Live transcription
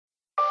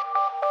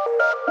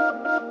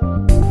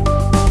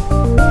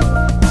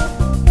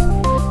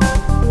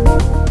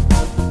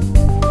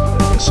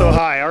So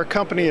hi, our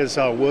company is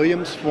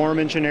Williams Form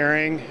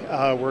Engineering.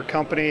 We're a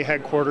company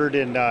headquartered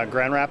in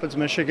Grand Rapids,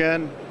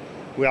 Michigan.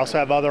 We also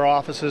have other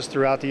offices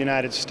throughout the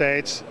United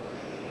States.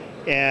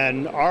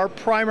 And our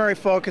primary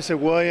focus at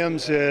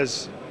Williams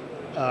is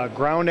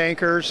ground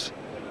anchors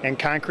and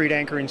concrete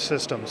anchoring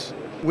systems.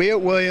 We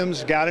at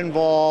Williams got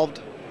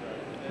involved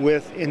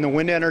in the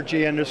wind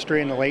energy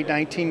industry in the late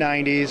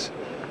 1990s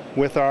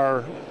with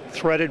our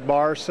threaded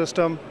bar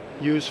system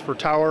used for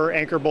tower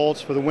anchor bolts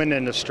for the wind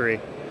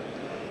industry.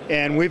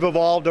 And we've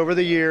evolved over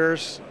the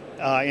years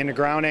in the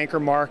ground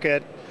anchor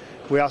market.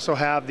 We also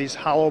have these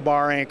hollow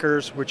bar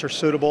anchors, which are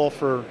suitable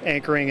for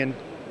anchoring in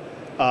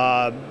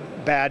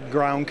bad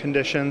ground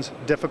conditions,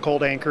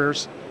 difficult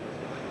anchors.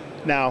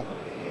 Now,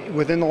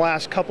 within the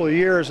last couple of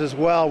years as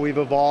well, we've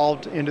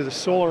evolved into the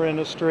solar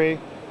industry.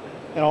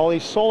 And all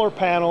these solar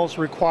panels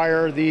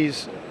require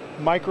these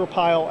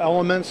micropile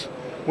elements,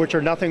 which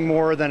are nothing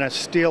more than a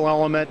steel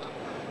element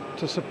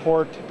to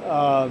support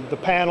the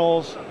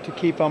panels, to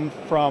keep them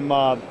from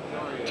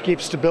to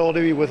keep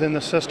stability within the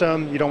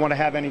system. You don't want to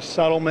have any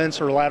settlements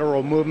or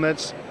lateral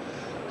movements.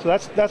 So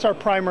that's our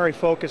primary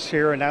focus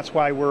here, and that's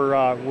why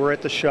we're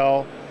at the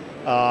show.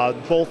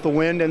 Both the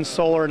wind and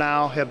solar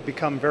now have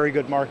become very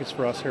good markets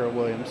for us here at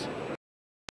Williams.